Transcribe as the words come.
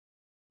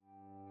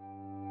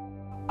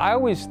I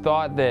always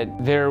thought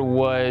that there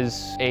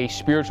was a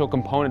spiritual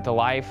component to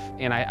life,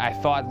 and I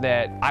thought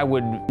that I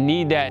would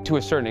need that to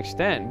a certain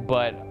extent,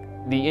 but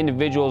the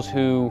individuals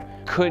who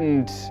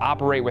couldn't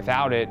operate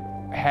without it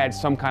had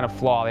some kind of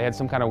flaw, they had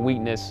some kind of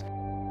weakness.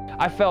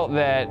 I felt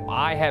that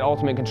I had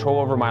ultimate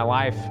control over my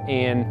life,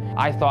 and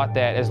I thought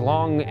that as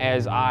long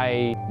as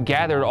I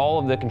gathered all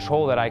of the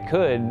control that I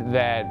could,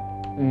 that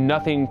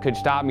nothing could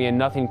stop me and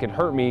nothing could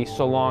hurt me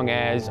so long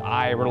as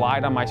I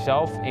relied on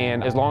myself,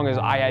 and as long as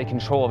I had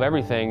control of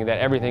everything, that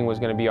everything was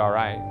going to be all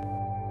right.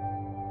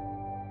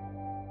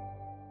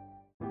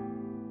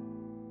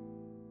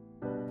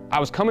 I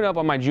was coming up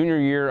on my junior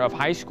year of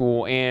high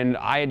school, and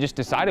I had just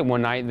decided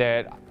one night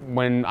that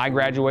when I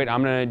graduate,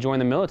 I'm going to join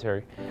the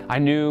military. I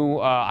knew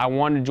I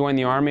wanted to join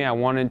the Army. I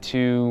wanted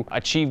to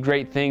achieve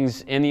great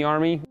things in the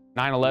Army.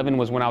 9/11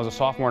 was when I was a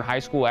sophomore in high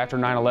school. After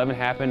 9/11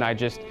 happened, I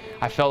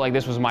felt like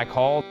this was my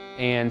call,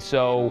 and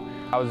so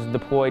I was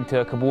deployed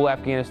to Kabul,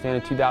 Afghanistan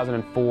in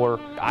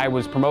 2004. I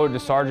was promoted to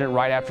sergeant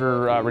right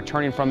after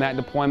returning from that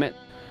deployment.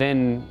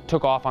 Then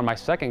took off on my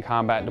second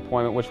combat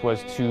deployment, which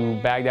was to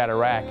Baghdad,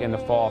 Iraq in the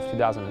fall of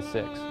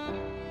 2006.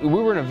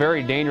 We were in a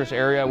very dangerous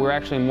area. We were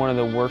actually in one of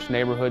the worst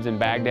neighborhoods in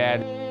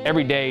Baghdad.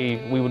 Every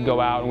day we would go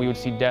out and we would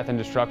see death and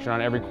destruction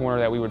on every corner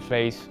that we would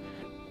face.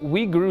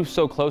 We grew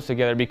so close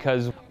together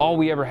because all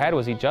we ever had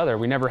was each other.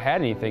 We never had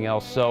anything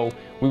else, so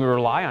we would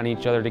rely on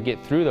each other to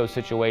get through those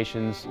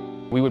situations.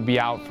 We would be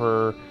out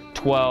for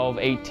 12,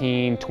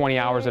 18, 20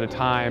 hours at a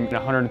time in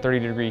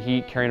 130-degree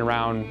heat, carrying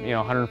around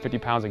 150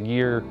 pounds of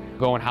gear,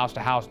 going house to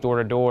house, door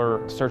to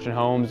door, searching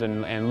homes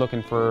and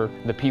looking for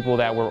the people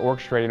that were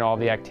orchestrating all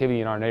the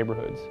activity in our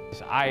neighborhoods.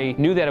 I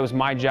knew that it was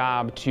my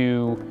job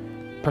to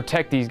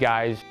protect these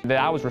guys, that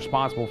I was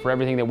responsible for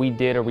everything that we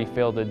did or we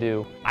failed to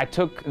do. I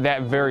took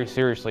that very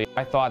seriously.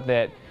 I thought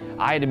that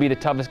I had to be the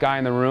toughest guy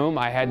in the room.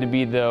 I had to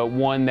be the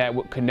one that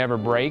could never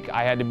break.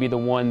 I had to be the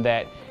one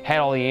that had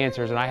all the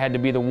answers, and I had to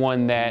be the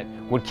one that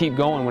would keep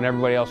going when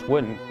everybody else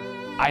wouldn't.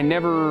 I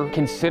never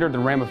considered the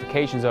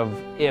ramifications of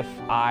if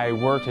I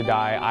were to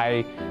die.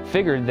 I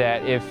figured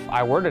that if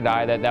I were to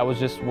die, that was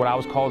just what I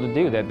was called to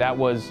do, that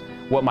was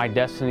what my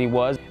destiny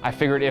was. I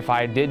figured if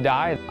I did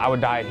die, I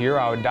would die here.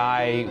 I would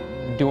die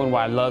doing what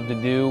I love to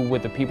do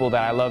with the people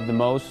that I love the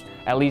most.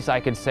 At least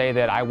I could say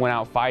that I went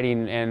out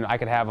fighting, and I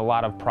could have a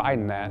lot of pride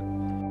in that.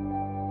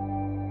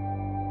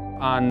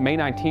 On May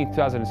 19,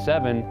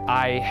 2007,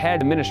 I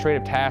had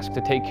administrative tasks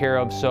to take care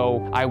of,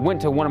 so I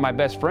went to one of my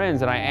best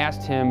friends and I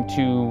asked him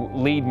to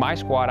lead my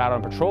squad out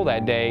on patrol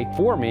that day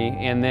for me,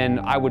 and then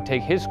I would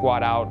take his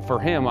squad out for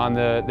him on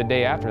the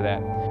day after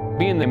that.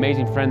 Being the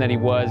amazing friend that he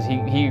was,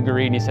 he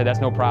agreed and he said, "That's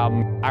no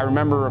problem." I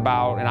remember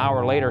about an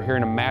hour later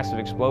hearing a massive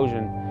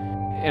explosion.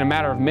 In a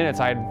matter of minutes,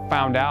 I had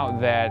found out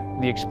that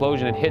the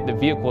explosion had hit the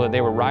vehicle that they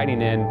were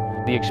riding in.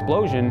 The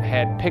explosion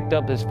had picked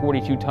up this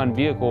 42-ton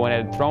vehicle and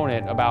had thrown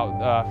it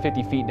about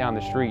 50 feet down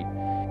the street.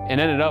 It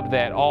ended up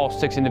that all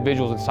 6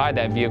 individuals inside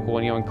that vehicle,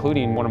 and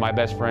including one of my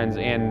best friends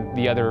and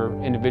the other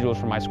individuals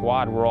from my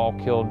squad, were all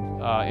killed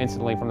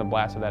instantly from the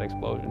blast of that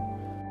explosion.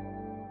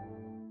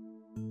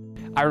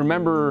 I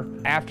remember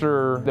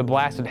after the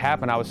blast had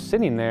happened, I was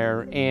sitting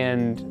there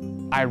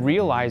and I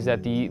realized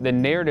that the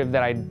narrative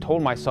that I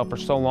told myself for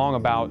so long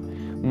about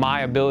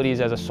my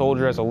abilities as a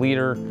soldier, as a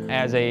leader,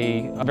 as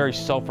a very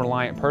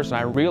self-reliant person,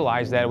 I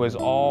realized that it was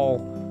all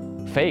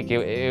fake.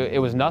 It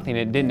was nothing.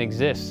 It didn't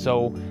exist.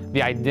 So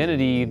the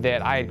identity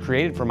that I had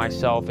created for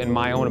myself and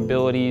my own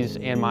abilities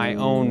and my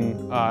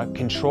own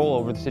control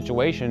over the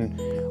situation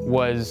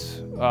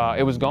was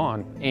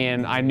gone.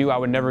 And I knew I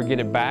would never get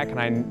it back.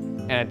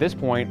 And at this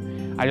point,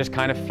 I just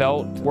kind of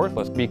felt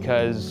worthless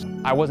because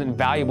I wasn't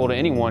valuable to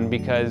anyone,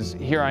 because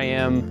here I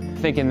am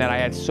thinking that I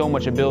had so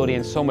much ability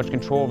and so much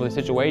control over the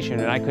situation,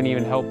 and I couldn't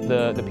even help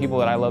the people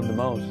that I loved the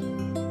most.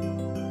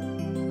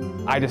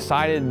 I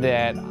decided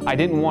that I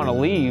didn't want to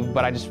leave,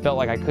 but I just felt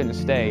like I couldn't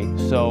stay.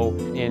 So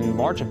in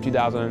March of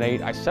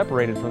 2008, I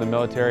separated from the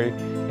military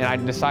and I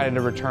decided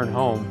to return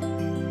home.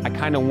 I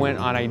kind of went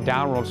on a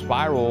downward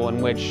spiral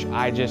in which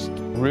I just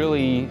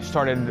really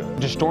started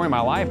destroying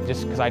my life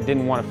just because I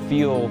didn't want to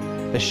feel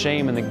the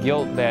shame and the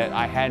guilt that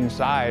I had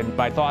inside.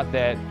 But I thought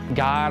that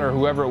God or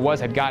whoever it was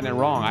had gotten it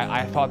wrong.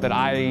 I thought that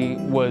I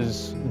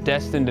was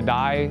destined to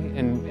die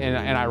in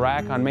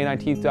Iraq on May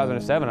 19,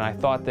 2007, and I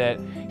thought that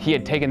he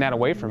had taken that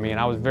away from me, and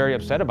I was very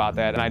upset about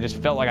that, and I just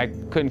felt like I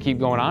couldn't keep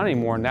going on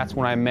anymore. And that's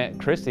when I met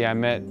Christy. I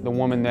met the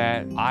woman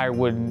that I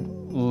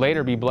would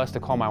later be blessed to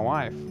call my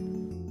wife.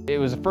 It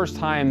was the first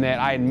time that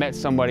I had met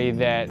somebody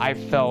that I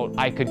felt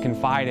I could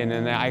confide in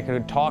and that I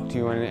could talk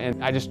to,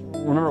 and I just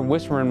remember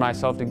whispering to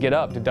myself to get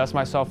up, to dust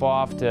myself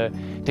off, to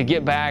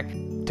get back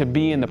to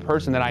being the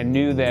person that I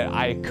knew that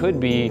I could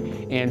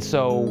be. And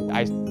so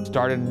I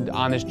started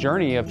on this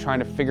journey of trying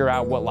to figure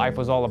out what life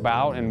was all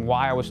about and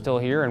why I was still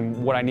here and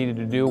what I needed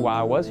to do while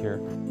I was here.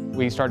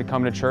 We started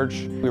coming to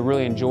church. We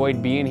really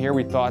enjoyed being here.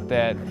 We thought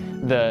that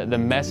the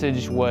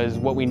message was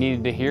what we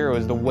needed to hear. It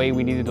was the way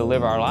we needed to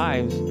live our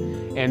lives.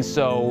 And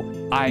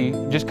so I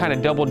just kind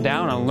of doubled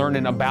down on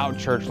learning about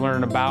church,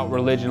 learning about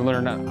religion,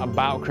 learning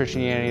about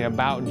Christianity,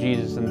 about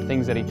Jesus and the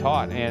things that he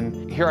taught.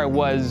 And here I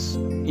was,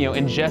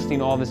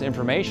 ingesting all this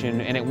information,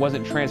 and it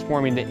wasn't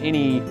transforming to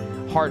any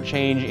heart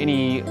change,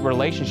 any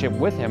relationship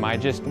with him. I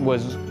just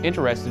was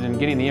interested in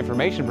getting the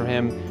information from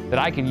him that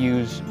I could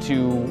use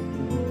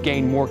to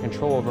gain more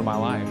control over my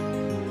life.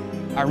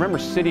 I remember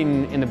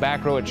sitting in the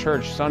back row at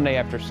church Sunday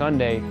after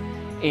Sunday,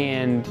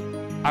 and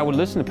I would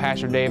listen to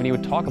Pastor Dave, and he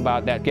would talk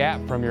about that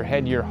gap from your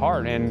head to your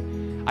heart.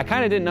 And I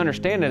kind of didn't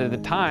understand it at the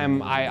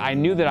time. I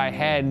knew that I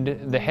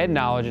had the head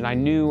knowledge, and I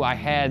knew I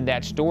had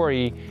that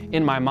story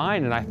in my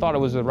mind, and I thought it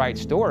was the right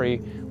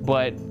story,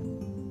 but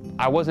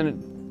I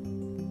wasn't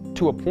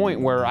to a point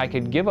where I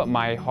could give up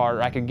my heart,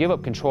 I could give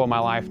up control of my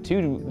life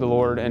to the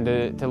Lord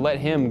and to let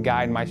him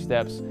guide my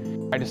steps.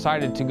 I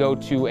decided to go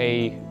to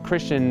a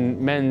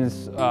Christian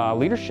men's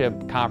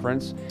leadership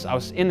conference. I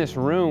was in this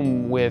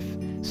room with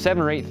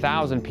 7,000 or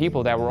 8,000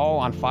 people that were all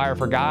on fire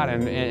for God,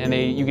 and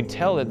you could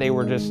tell that they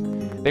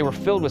were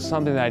filled with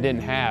something that I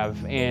didn't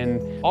have.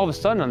 And all of a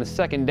sudden, on the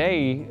second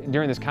day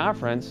during this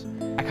conference,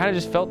 I kind of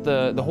just felt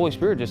the Holy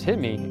Spirit just hit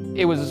me.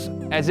 It was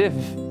as if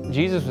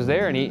Jesus was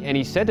there, and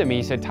he said to me,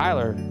 he said,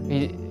 "Tyler,"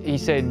 he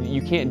said,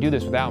 "you can't do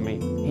this without me."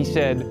 He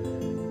said,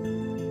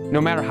 "No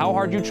matter how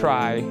hard you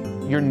try,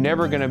 you're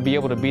never going to be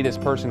able to be this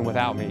person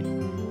without me."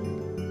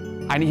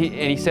 And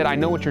he said, "I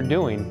know what you're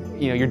doing.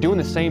 You're doing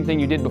the same thing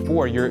you did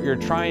before. You're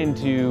trying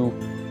to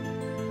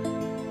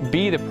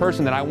be the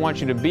person that I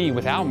want you to be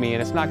without me,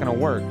 and it's not going to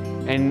work."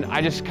 And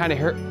I just kind of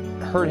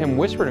heard him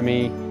whisper to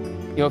me,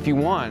 "If you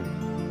want,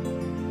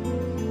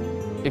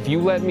 if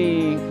you let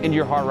me into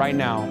your heart right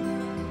now,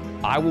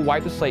 I will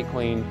wipe the slate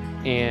clean,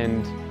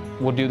 and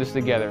we'll do this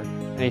together."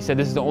 And he said,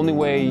 "This is the only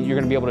way you're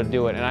going to be able to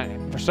do it."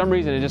 And for some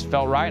reason, it just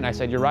felt right, and I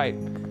said, "You're right.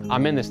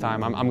 I'm in this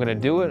time. I'm going to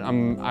do it.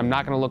 I'm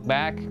not going to look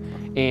back.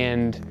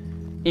 And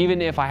even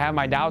if I have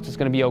my doubts, it's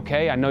going to be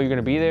okay. I know you're going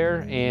to be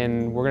there,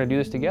 and we're going to do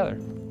this together."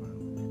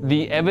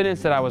 The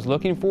evidence that I was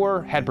looking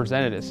for had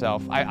presented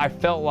itself. I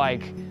felt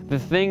like the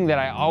thing that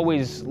I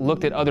always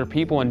looked at other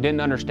people and didn't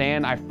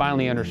understand, I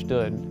finally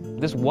understood.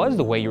 This was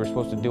the way you were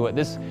supposed to do it.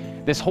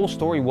 This whole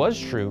story was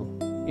true.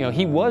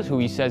 He was who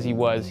he says he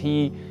was.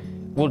 He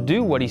will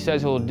do what he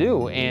says he'll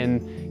do.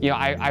 And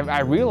I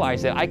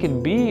realized that I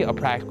could be a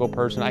practical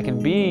person. I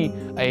could be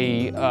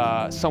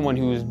someone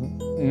who's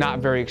not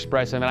very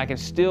expressive, and I can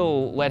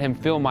still let him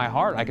fill my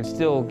heart. I can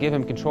still give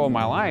him control of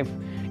my life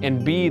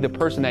and be the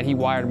person that he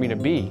wired me to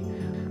be.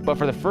 But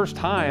for the first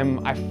time,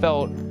 I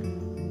felt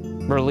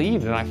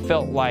relieved, and I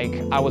felt like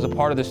I was a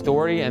part of the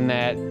story, and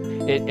that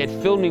it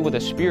filled me with a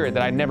spirit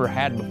that I'd never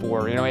had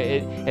before.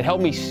 It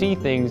helped me see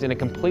things in a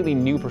completely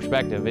new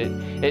perspective.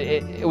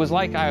 It was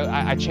like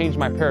I changed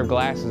my pair of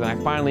glasses, and I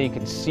finally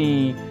could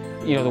see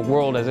the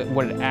world as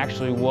what it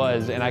actually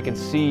was, and I could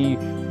see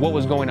what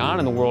was going on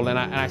in the world, and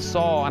I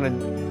saw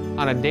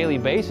on a daily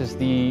basis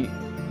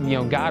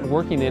God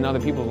working in other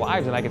people's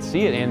lives, and I could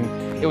see it, and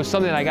it was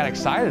something that I got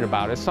excited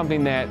about. It's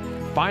something that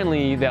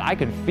finally that I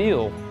could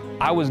feel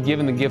I was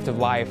given the gift of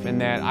life, and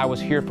that I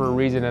was here for a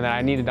reason, and that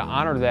I needed to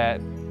honor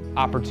that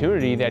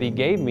opportunity that he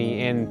gave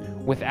me. And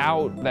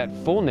without that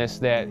fullness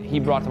that he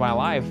brought to my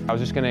life, I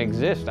was just going to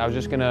exist. I was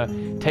just going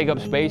to take up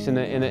space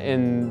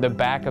in the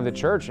back of the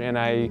church, and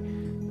I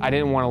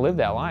didn't want to live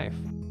that life.